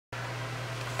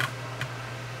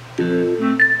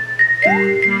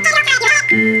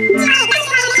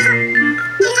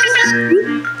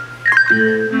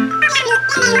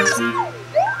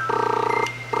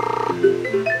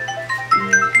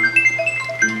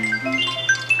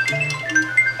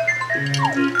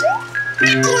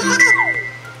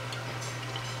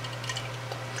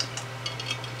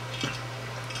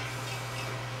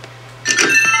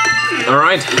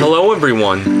Alright, hello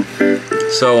everyone.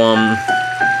 So,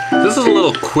 this is a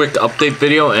little quick update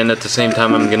video, and at the same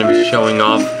time I'm gonna be showing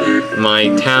off my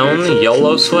town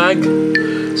yellow swag.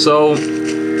 So,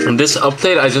 in this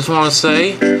update I just want to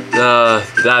say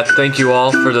that thank you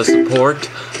all for the support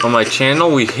on my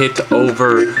channel. We hit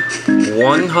over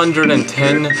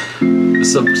 110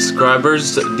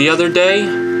 subscribers the other day,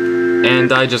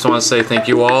 and I just want to say thank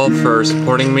you all for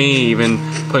supporting me, even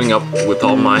putting up with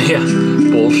all my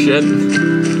bullshit.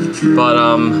 But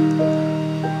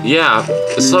yeah,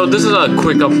 so this is a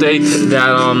quick update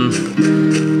that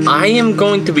I am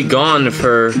going to be gone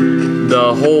for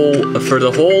the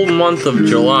whole month of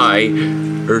July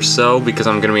or so, because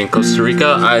I'm gonna be in Costa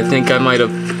Rica. I think I might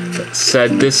have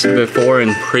said this before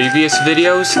in previous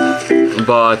videos,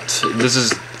 but this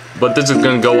is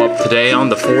gonna go up today on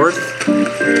the 4th.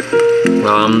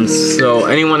 So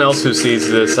anyone else who sees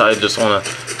this, I just want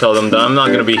to tell them that I'm not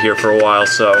gonna be here for a while.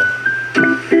 So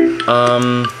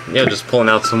yeah, just pulling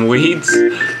out some weeds,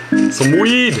 some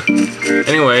weed.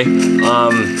 Anyway,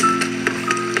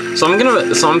 so I'm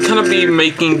gonna be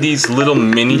making these little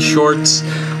mini shorts,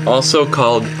 also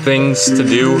called Things to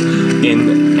Do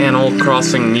in Animal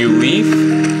Crossing New Leaf,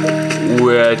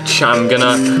 which I'm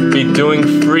gonna be doing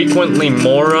frequently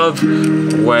more of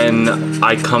when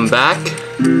I come back.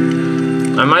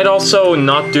 I might also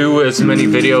not do as many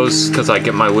videos because I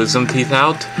get my wisdom teeth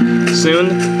out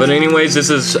soon. But anyways, this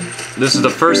is the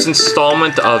first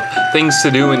installment of Things to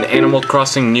Do in Animal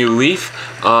Crossing New Leaf.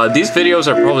 These videos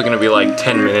are probably gonna be like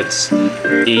 10 minutes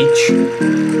each.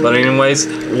 But anyways,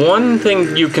 one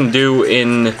thing you can do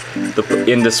in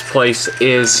this place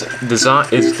is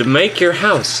to make your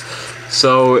house.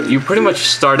 So you pretty much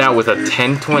start out with a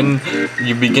tent when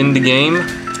you begin the game,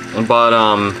 but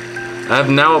I have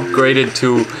now upgraded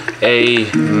to a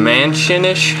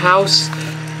mansion-ish house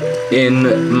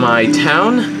in my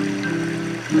town,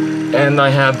 and I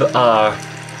have a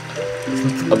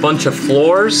bunch of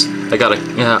floors. I got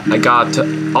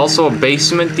also a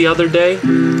basement the other day,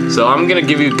 so I'm gonna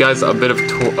give you guys a bit of a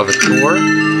tour.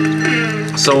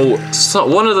 So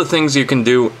one of the things you can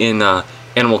do in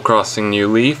Animal Crossing New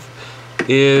Leaf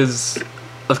is,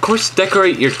 of course,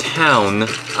 decorate your town,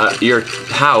 your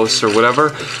house or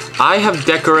whatever. I have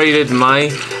decorated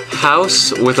my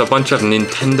house with a bunch of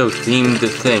Nintendo-themed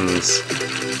things.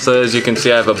 So as you can see,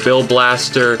 I have a Bill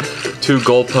Blaster, 2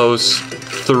 goalposts,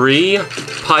 3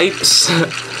 pipes,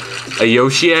 a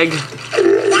Yoshi egg,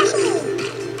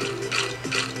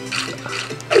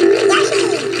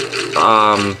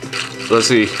 let's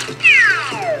see.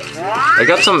 I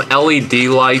got some LED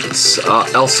lights,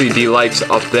 LCD lights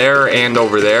up there and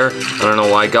over there. I don't know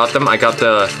why I got them. I got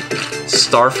the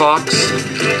Star Fox,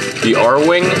 the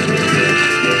R-Wing.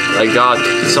 I got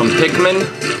some Pikmin,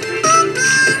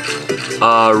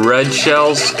 red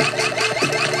shells.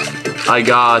 I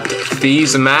got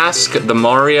Fee's mask, the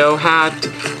Mario hat,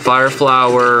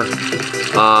 Fireflower,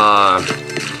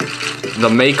 the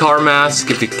Makar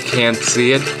mask, if you can't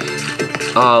see it,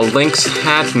 Link's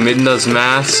hat, Midna's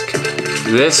mask,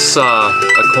 this, a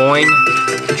coin,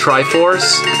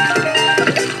 Triforce,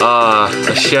 a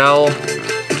shell,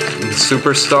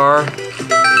 Superstar,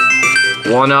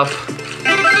 1-Up,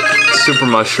 Super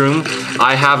Mushroom.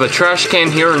 I have a trash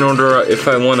can here in order if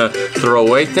I want to throw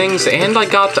away things, and I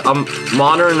got a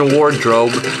modern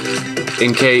wardrobe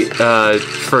in case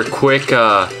for quick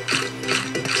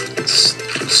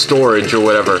storage or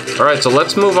whatever. All right, so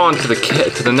let's move on to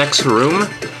the next room.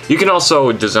 You can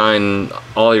also design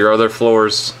all your other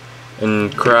floors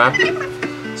and crap.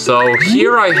 So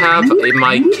here I have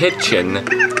my kitchen.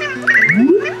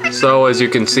 So as you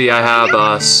can see, I have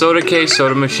a soda case,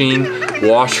 soda machine,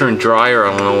 washer and dryer.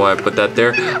 I don't know why I put that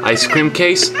there. Ice cream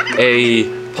case, a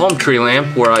palm tree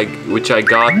lamp which I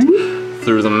got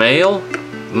through the mail,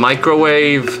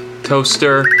 microwave,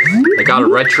 toaster. I got a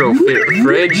retro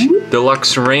fridge,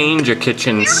 deluxe range, a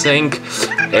kitchen sink,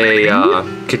 a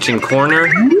kitchen corner,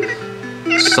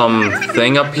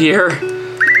 something up here,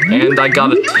 and I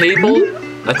got a table.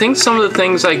 I think some of the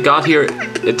things I got here,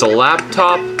 it's a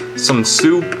laptop, some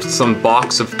soup, some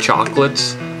box of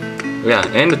chocolates, yeah,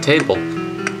 and a table.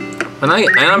 And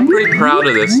I'm pretty proud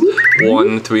of this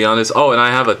one, to be honest. Oh, and I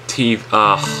have a TV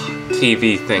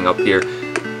thing up here.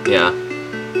 Yeah.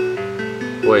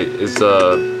 Wait, is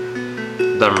the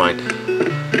never mind.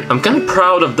 I'm kind of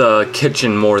proud of the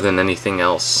kitchen more than anything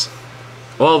else.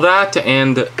 Well, that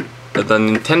and the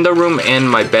Nintendo room and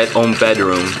my own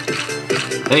bedroom.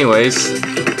 Anyways,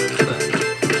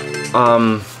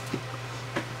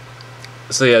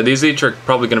 so yeah, these each are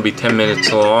probably gonna be 10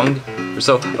 minutes long or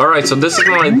so. Alright, so this is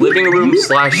my living room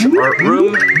slash art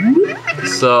room.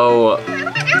 So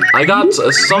I got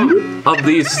some of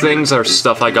these things are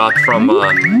stuff I got from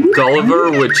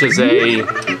Gulliver, which is a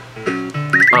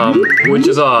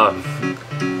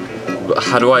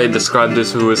how do I describe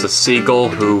this? Who is a seagull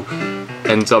who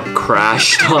ends up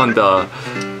crashed on the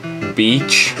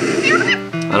beach.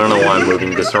 I don't know why I'm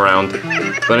moving this around.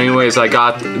 But anyways,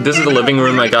 this is the living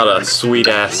room. I got a sweet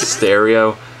ass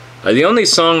stereo. The only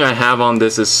song I have on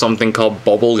this is something called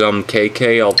Bubblegum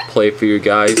KK. I'll play it for you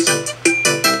guys.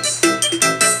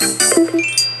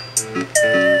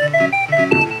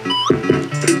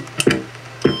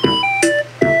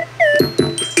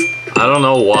 I don't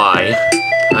know why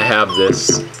I have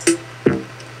this.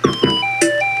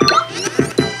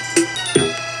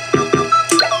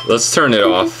 Let's turn it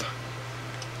off.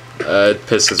 It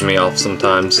pisses me off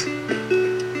sometimes.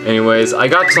 Anyways, I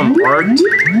got some art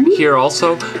here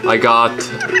also.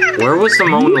 Where was the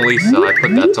Mona Lisa? I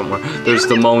put that somewhere. There's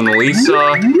the Mona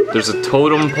Lisa. There's a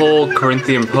totem pole,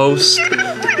 Corinthian post.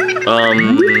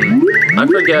 I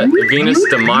forget, Venus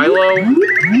de Milo.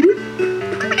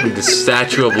 The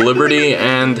Statue of Liberty,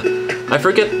 and I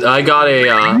forget, I got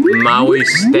a Maui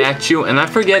statue, and I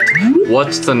forget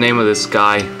what's the name of this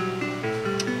guy.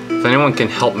 If anyone can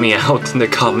help me out in the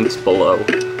comments below,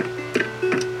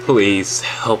 please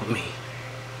help me.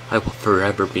 I will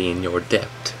forever be in your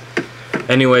debt.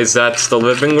 Anyways, that's the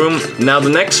living room. Now the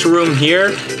next room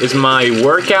here is my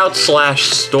workout slash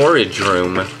storage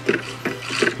room,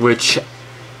 which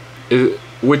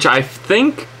I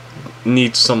think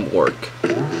needs some work.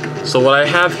 So what I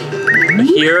have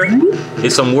here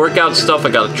is some workout stuff. I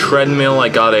got a treadmill. I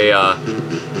got a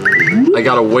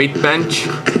weight bench.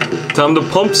 Time to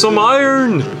pump some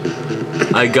iron.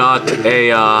 I got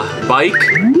a bike.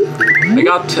 I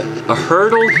got a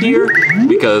hurdle here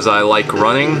because I like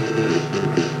running.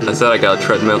 I said I got a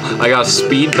treadmill. I got a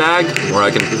speed bag where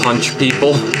I can punch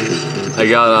people. I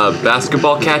got a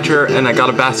basketball catcher, and I got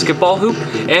a basketball hoop,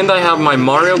 and I have my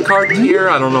Mario Kart here.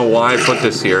 I don't know why I put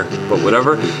this here, but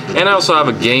whatever. And I also have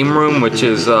a game room, which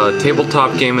is a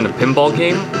tabletop game and a pinball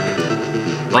game.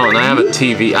 Oh, and I have a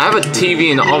TV. I have a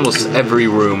TV in almost every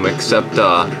room except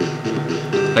the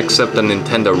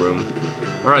Nintendo room.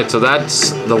 Alright, so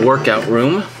that's the workout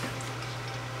room.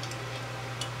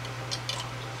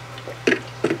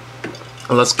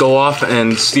 Let's go off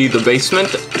and see the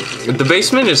basement. The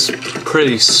basement is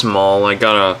pretty small. I'm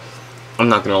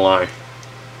not gonna lie.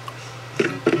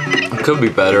 It could be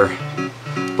better.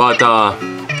 But, I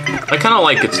kinda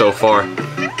like it so far.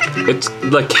 It's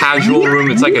the casual room.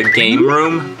 It's like a game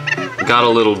room. Got a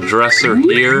little dresser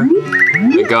here.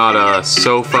 I got a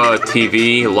sofa, a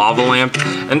TV, lava lamp.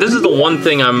 And this is the one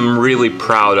thing I'm really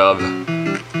proud of.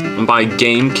 My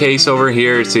game case over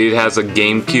here, see it has a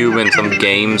GameCube and some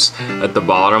games at the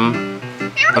bottom.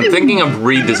 I'm thinking of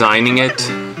redesigning it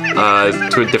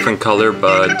to a different color,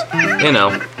 but you know.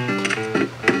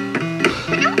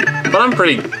 But I'm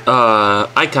pretty,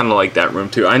 I kind of like that room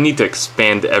too. I need to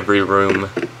expand every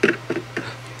room.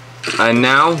 And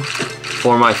now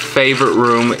for my favorite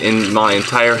room in my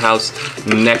entire house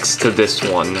next to this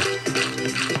one.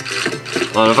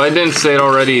 If I didn't say it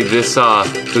already, this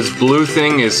blue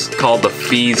thing is called the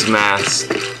Fees Mask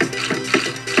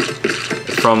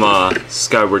from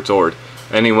Skyward Sword.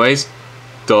 Anyways,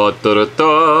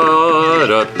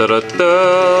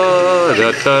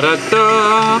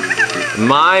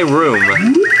 my room.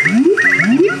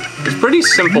 It's pretty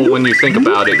simple when you think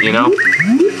about it, you know?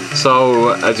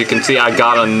 So, as you can see, I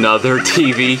got another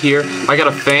TV here. I got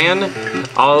a fan.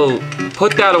 I'll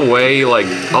put that away,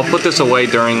 I'll put this away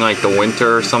during, the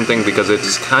winter or something, because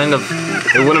it's kind of,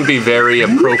 it wouldn't be very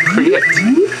appropriate.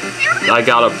 I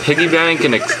got a piggy bank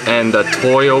and a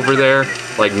toy over there,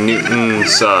 like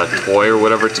Newton's toy or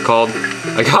whatever it's called.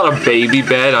 I got a baby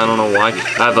bed, I don't know why.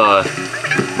 I have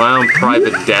my own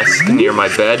private desk near my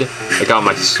bed. I got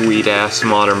my sweet ass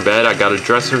modern bed. I got a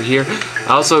dresser here.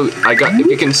 If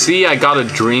you can see, I got a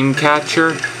dream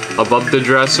catcher above the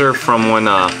dresser from when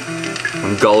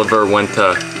Gulliver went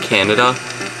to Canada.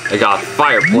 I got a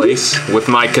fireplace with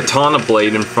my katana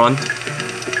blade in front.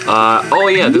 Oh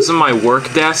yeah, this is my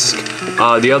work desk.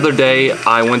 The other day,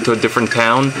 I went to a different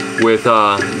town with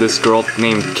this girl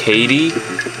named Katie.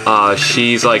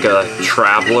 She's like a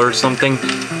traveler or something.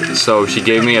 So she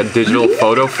gave me a digital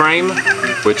photo frame,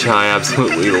 which I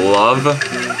absolutely love.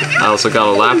 I also got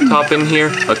a laptop in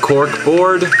here, a cork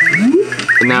board.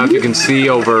 And now if you can see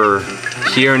over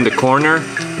here in the corner,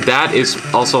 that is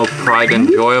also a pride and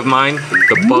joy of mine.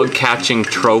 The bug catching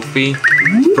trophy.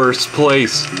 First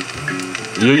place.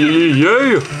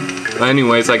 Yeah.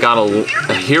 Anyways, I got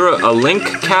a link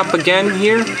cap again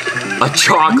here. A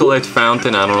chocolate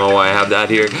fountain. I don't know why I have that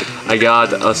here. I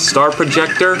got a star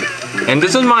projector. And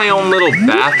this is my own little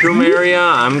bathroom area.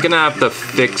 I'm gonna have to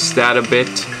fix that a bit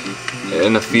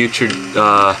in a future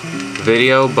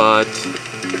video, but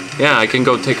yeah, I can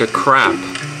go take a crap.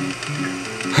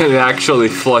 It actually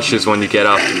flushes when you get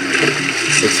up.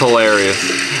 It's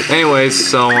hilarious. Anyways,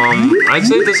 so I'd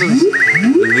say this is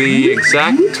the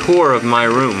exact tour of my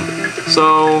room.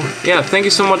 So yeah, thank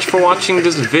you so much for watching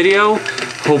this video.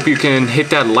 Hope you can hit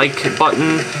that like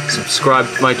button, subscribe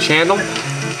to my channel,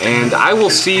 and I will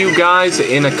see you guys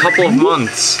in a couple of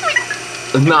months.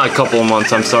 Not a couple of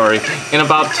months, I'm sorry. In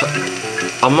about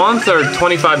a month or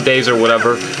 25 days or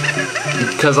whatever,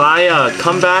 because I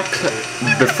come back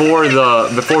before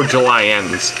July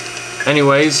ends.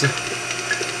 Anyways,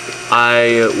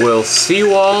 I will see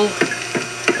you all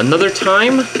another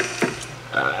time.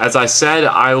 As I said,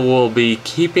 I will be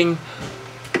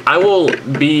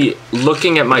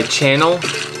looking at my channel,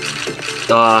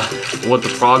 what the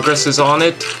progress is on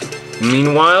it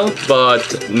meanwhile,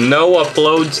 but no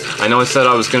uploads. I know I said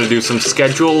I was going to do some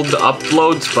scheduled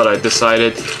uploads, but I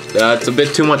decided it's a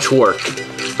bit too much work.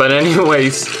 But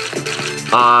anyways,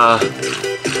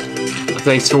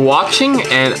 thanks for watching,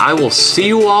 and I will see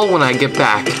you all when I get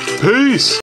back. Peace!